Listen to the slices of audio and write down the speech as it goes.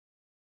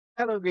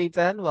Hello, grade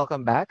 10.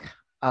 Welcome back.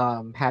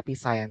 Happy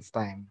science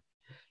time.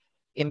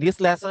 In this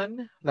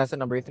lesson, lesson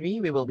number 3,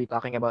 we will be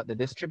talking about the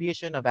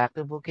distribution of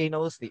active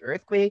volcanoes, the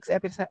earthquakes,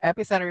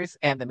 epicenters,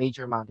 and the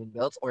major mountain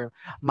belts or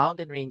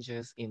mountain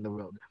ranges in the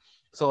world.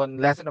 So in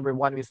lesson number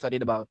 1, we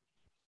studied about,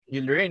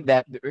 you learned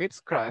that the Earth's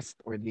crust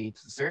or the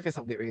surface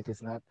of the Earth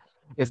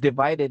is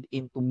divided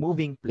into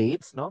moving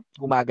plates, no?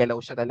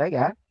 Gumagalaw siya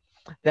talaga.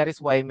 That is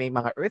why may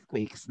mga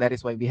earthquakes. That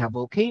is why we have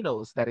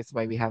volcanoes. That is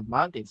why we have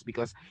mountains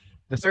because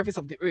the surface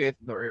of the earth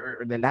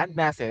or the land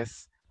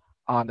masses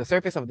on the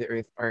surface of the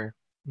earth are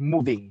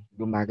moving,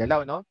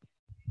 gumagalaw, no?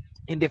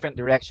 In different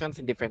directions,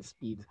 in different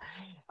speeds.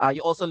 You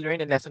also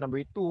learned in lesson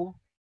number 2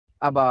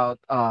 about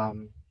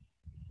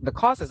the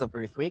causes of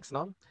earthquakes,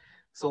 no?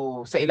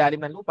 So sa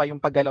ilalim ng lupa,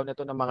 yung paggalaw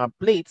nito ng mga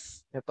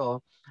plates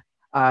nito,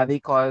 they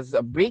cause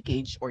a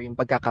breakage or yung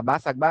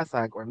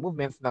pagkakabasag-basag or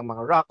movements ng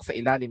mga rocks sa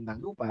ilalim ng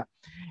lupa,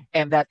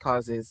 and that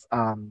causes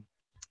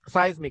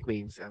seismic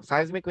waves.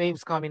 Seismic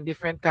waves come in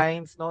different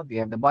kinds. No, we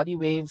have the body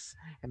waves,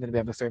 and then we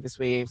have the surface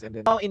waves, and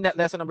then now in that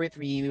lesson number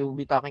 3, we will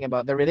be talking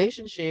about the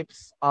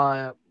relationships,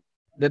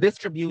 the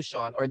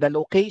distribution or the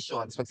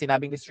locations. Pag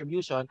sinabing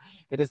distribution,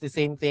 it is the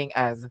same thing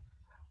as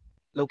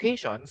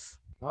locations.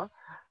 No,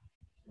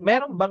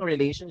 meron bang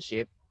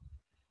relationship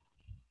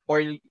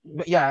or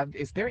yeah,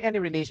 is there any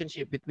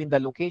relationship between the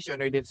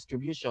location or the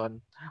distribution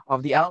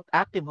of the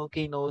active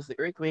volcanoes, the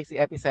earthquakes, the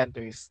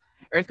epicenters,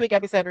 earthquake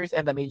epicenters,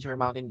 and the major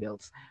mountain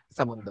belts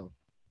sa mundo?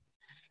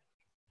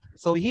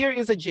 So here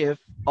is a GIF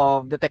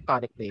of the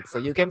tectonic plates. So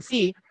you can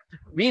see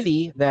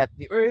really that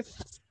the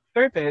Earth's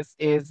surface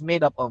is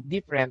made up of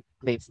different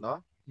plates,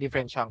 no?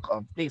 Different chunk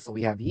of plates. So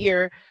we have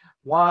here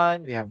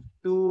one, we have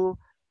two,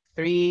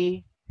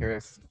 three,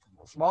 here's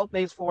small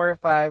plates, four,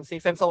 five,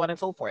 six, and so on and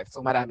so forth.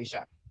 So marami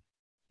siya.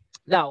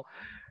 Now,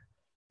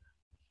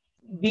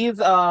 these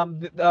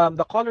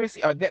the colors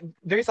are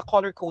there is a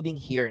color coding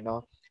here,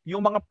 no?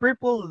 Yung mga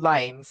purple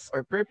lines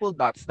or purple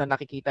dots na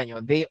nakikita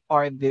nyo, they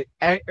are the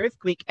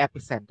earthquake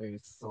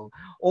epicenters. So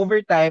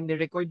over time,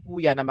 ni-record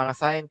po yan ng mga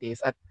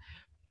scientists at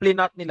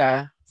plinot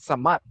nila sa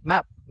map,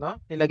 no?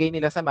 Nilagay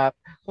nila sa map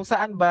kung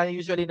saan ba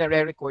usually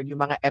nare-record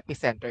yung mga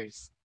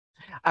epicenters.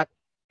 At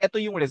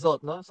ito yung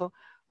result, no? So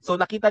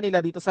nakita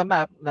nila dito sa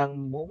map ng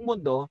buong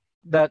mundo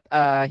that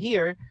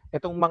here,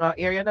 itong mga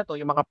area na to,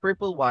 yung mga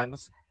purple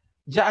ones,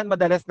 diyan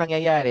madalas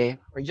nangyayari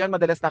or diyan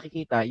madalas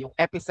nakikita yung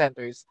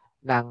epicenters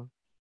ng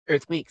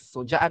earthquakes.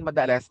 So diyan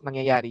madalas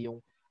nangyayari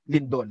yung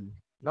lindol,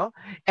 no?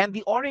 And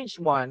the orange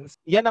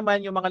ones, yan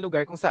naman yung mga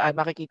lugar kung saan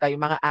makikita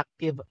yung mga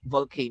active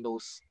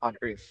volcanoes on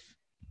Earth.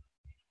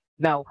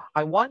 Now,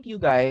 I want you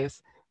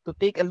guys to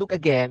take a look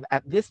again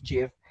at this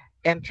GIF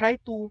and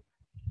try to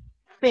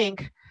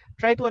think,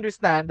 try to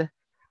understand,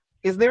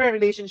 is there a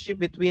relationship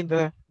between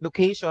the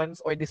locations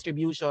or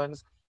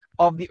distributions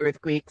of the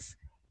earthquakes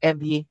and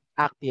the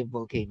active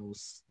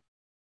volcanoes?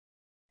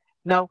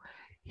 Now,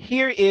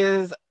 here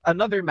is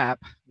another map,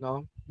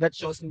 no, that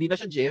shows, hindi na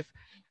siya GIF.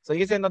 So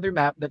here's another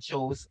map that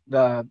shows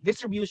the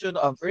distribution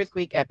of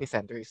earthquake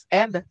epicenters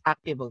and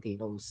active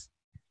volcanoes.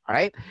 All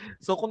right?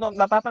 So kung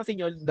napapansin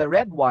nyo, the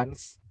red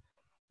ones,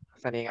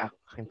 saan yung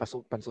aking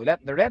pansulat?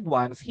 The red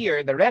ones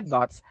here, the red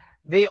dots,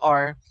 they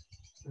are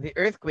the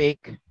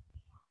earthquake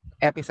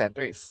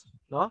epicenters,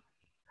 no?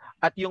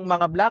 At yung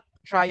mga black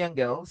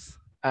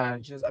triangles, I'm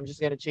just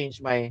gonna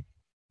change my,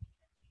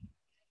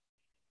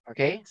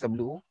 okay, sa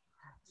blue.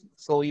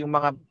 So yung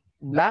mga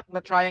black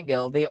na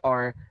triangle, they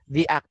are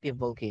the active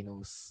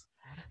volcanoes.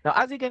 Now,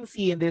 as you can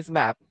see in this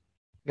map,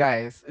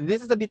 guys,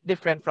 this is a bit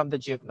different from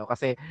the GIF, no?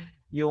 Kasi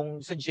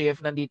yung sa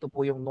GIF, nandito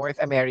po yung North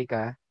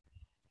America.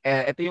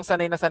 Ito yung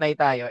sanay na sanay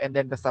tayo, and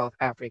then the South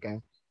Africa.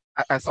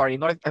 Sorry,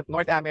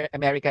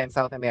 America and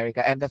South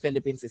America, and the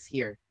Philippines is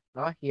here,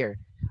 no? Here.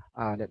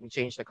 Let me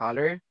change the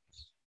color.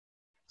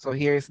 So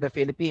here's the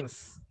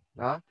Philippines,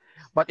 no?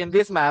 But in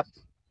this map,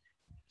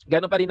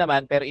 gano'n pa rin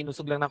naman, pero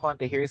inusog lang ng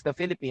konti. Here's the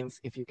Philippines.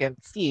 If you can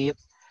see it,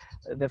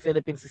 the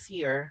Philippines is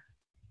here.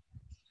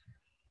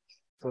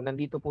 So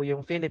nandito po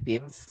yung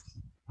Philippines.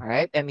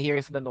 Alright? And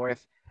here's the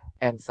North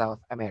and South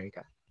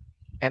America.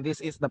 And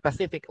this is the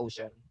Pacific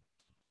Ocean,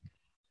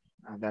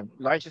 the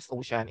largest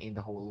ocean in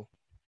the whole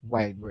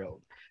wide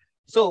world.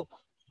 So,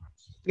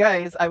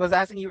 guys, I was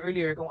asking you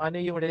earlier kung ano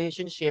yung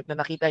relationship na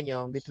nakita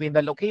nyo between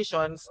the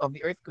locations of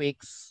the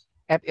earthquakes,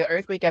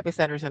 earthquake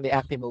epicenters and the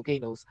active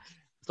volcanoes.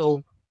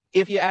 So,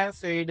 if you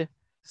answered,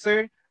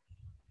 sir,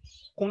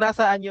 kung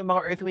nasaan yung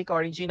mga earthquake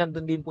origin,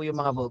 nandun din po yung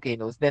mga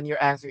volcanoes, then your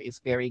answer is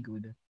very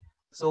good.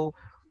 So,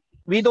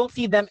 we don't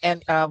see them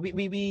and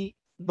we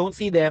don't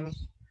see them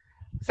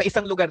sa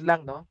isang lugar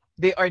lang, no?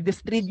 They are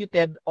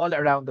distributed all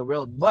around the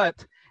world,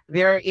 but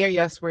there are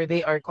areas where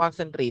they are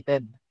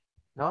concentrated,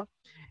 no?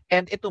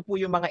 And ito po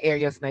yung mga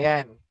areas na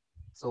yan.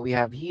 So we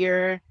have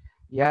here,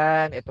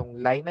 yan, itong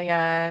line na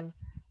yan,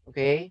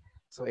 okay?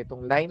 So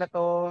itong line na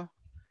to.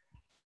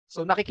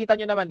 So nakikita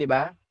nyo naman, di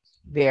ba?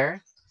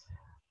 There.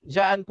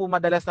 Diyan po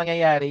madalas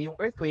nangyayari yung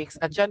earthquakes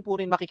at diyan po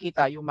rin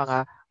makikita yung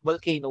mga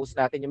volcanoes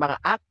natin, yung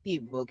mga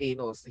active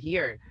volcanoes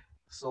here.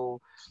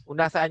 So, kung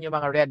nasaan yung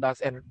mga red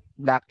dots and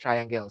black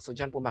triangle. So,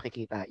 dyan po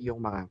makikita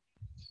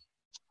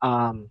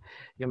um,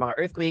 yung mga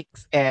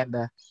earthquakes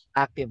and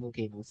active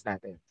volcanoes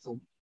natin. So,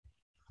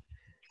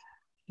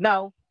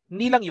 now,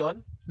 hindi lang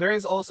yon. There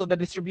is also the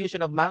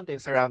distribution of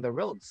mountains around the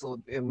world.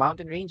 So,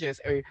 mountain ranges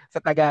or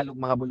sa Tagalog,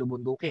 mga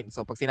bulubundukin.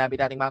 So, pag sinabi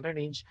nating mountain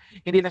range,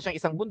 hindi na siyang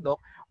isang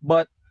bundok,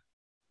 but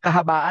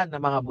kahabaan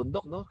ng mga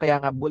bundok, no? Kaya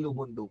nga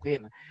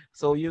bulubundukin.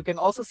 So, you can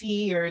also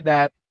see here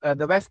that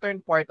the western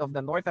part of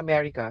the North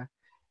America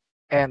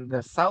and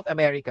the South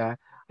America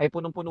ay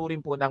punong-puno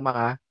rin po ng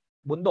mga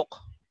bundok.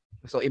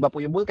 So, iba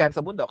po yung vulkan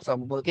sa bundok. Sa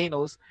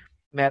volcanoes,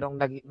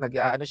 merong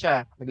ano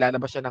siya,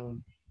 naglalabas siya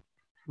ng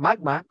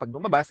magma. Pag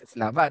lumabas, it's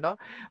lava, no?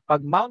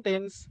 Pag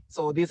mountains,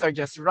 so these are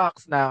just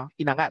rocks na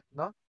inangat,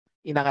 no?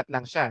 Inangat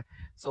lang siya.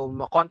 So,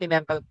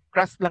 continental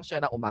crust lang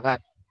siya na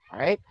umangat.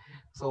 Alright?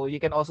 So,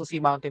 you can also see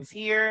mountains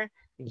here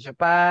in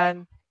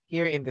Japan,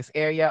 here in this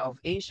area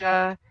of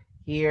Asia,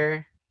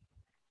 here,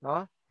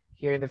 no?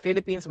 Here in the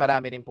Philippines,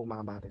 marami rin pong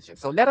mga mountains.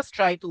 So, let us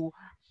try to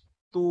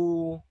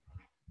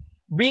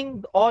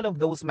bring all of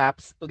those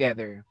maps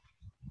together.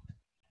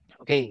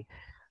 Okay.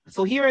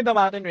 So, here are the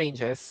mountain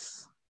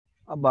ranges.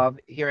 Above,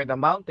 here are the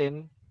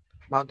mountain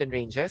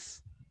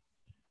ranges.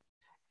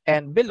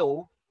 And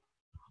below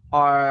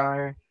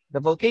are the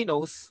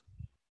volcanoes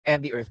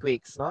and the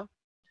earthquakes, no?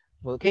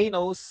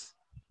 Volcanoes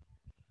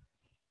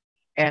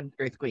and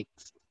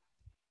earthquakes.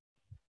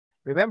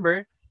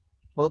 Remember,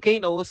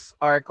 volcanoes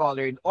are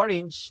colored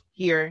orange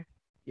here,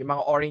 yung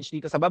mga orange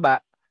dito sa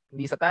baba,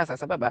 hindi sa taas,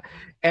 sa baba.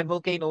 And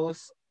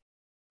volcanoes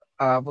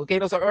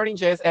are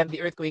oranges and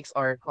the earthquakes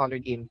are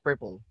colored in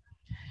purple.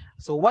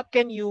 So what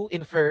can you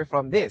infer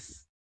from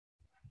this?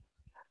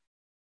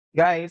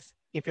 Guys,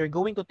 if you're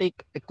going to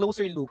take a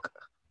closer look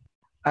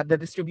at the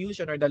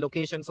distribution or the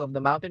locations of the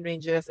mountain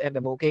ranges and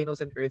the volcanoes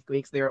and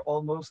earthquakes, they are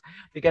almost,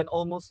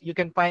 you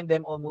can find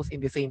them almost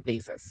in the same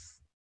places,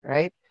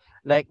 right?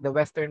 Like the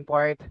western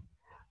part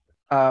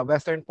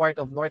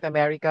of North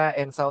America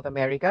and South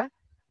America,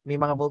 may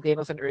mga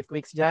volcanoes and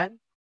earthquakes dyan.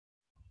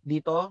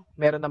 Dito,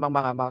 meron namang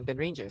mga mountain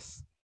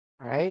ranges.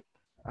 Alright?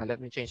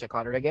 Let me change the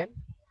color again.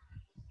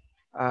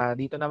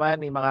 Dito naman,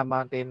 may mga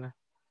mountain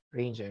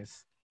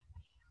ranges.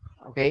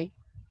 Okay?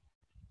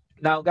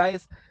 Now,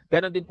 guys,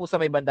 ganun din po sa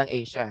may bandang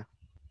Asia.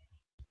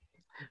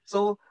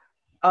 So,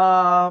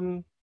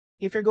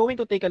 if you're going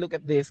to take a look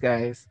at this,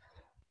 guys,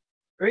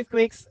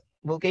 earthquakes,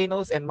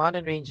 volcanoes, and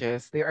mountain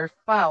ranges, they are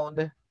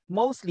found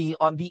mostly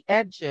on the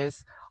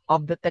edges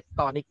of the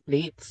tectonic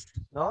plates,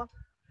 no?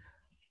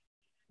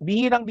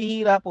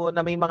 Bihirang-bihira po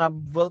na may mga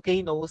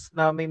volcanoes,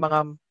 na may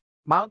mga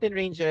mountain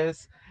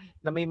ranges,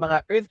 na may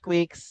mga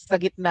earthquakes sa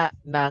gitna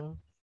ng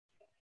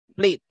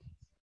plate.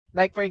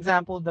 Like for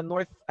example, the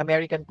North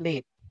American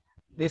plate,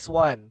 this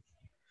one.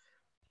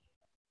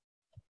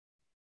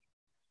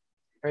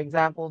 For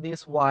example,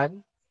 this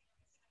one,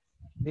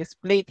 this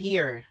plate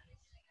here,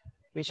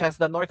 which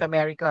has the North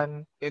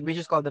American, which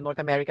is called the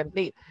North American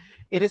plate.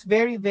 It is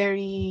very,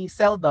 very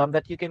seldom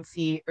that you can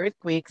see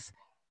earthquakes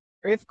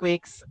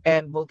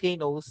and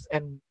volcanoes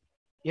and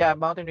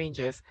mountain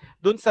ranges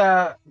dun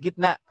sa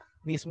gitna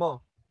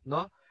mismo,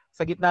 no?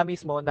 Sa gitna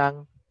mismo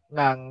ng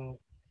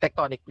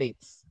tectonic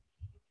plates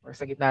or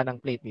sa gitna ng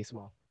plate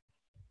mismo.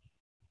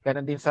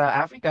 Ganon din sa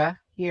Africa,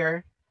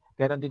 here,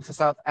 ganon din sa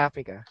South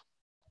Africa.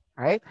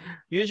 Right?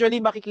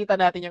 Usually makikita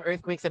natin yung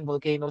earthquakes and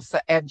volcanoes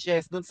sa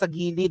edges, dun sa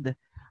gilid,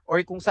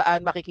 or kung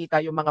saan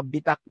makikita yung mga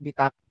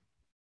bitak-bitak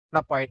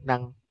na part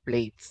ng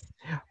plates.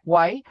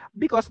 Why?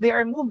 Because they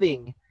are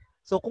moving.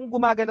 So kung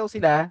gumagalaw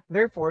sila,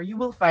 therefore, you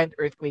will find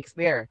earthquakes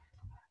there.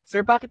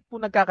 Sir, bakit po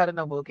nagkakaroon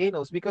ng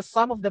volcanoes? Because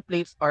some of the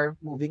plates are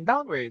moving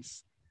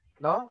downwards.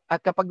 No?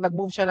 At kapag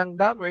nag-move siya ng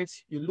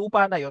downwards, yung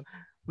lupa na yon,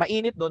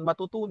 mainit doon,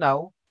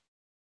 matutunaw.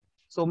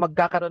 So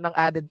magkakaroon ng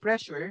added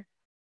pressure,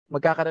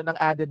 magkakaroon ng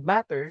added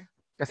matter,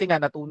 kasi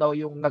nga natunaw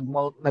yung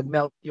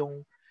nagmelt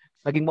yung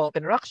naging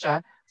molten rock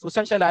siya. So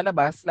saan siya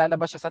lalabas?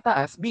 Lalabas siya sa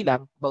taas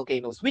bilang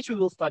volcanoes, which we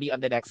will study on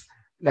the next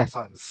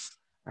lessons.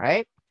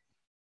 Right?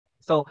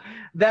 So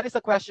that is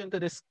the question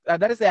to this.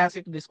 That is the answer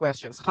to these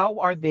questions.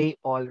 How are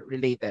they all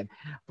related?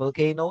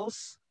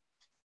 Volcanoes,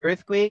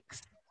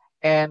 earthquakes,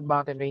 and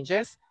mountain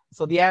ranges.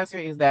 So the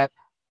answer is that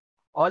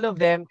all of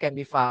them can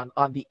be found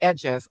on the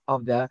edges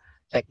of the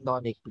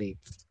tectonic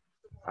plates.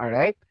 All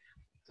right.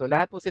 So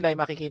lahat po sila ay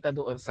makikita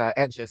doon sa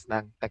edges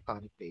ng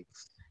tectonic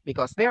plates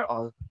because they're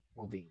all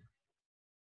moving.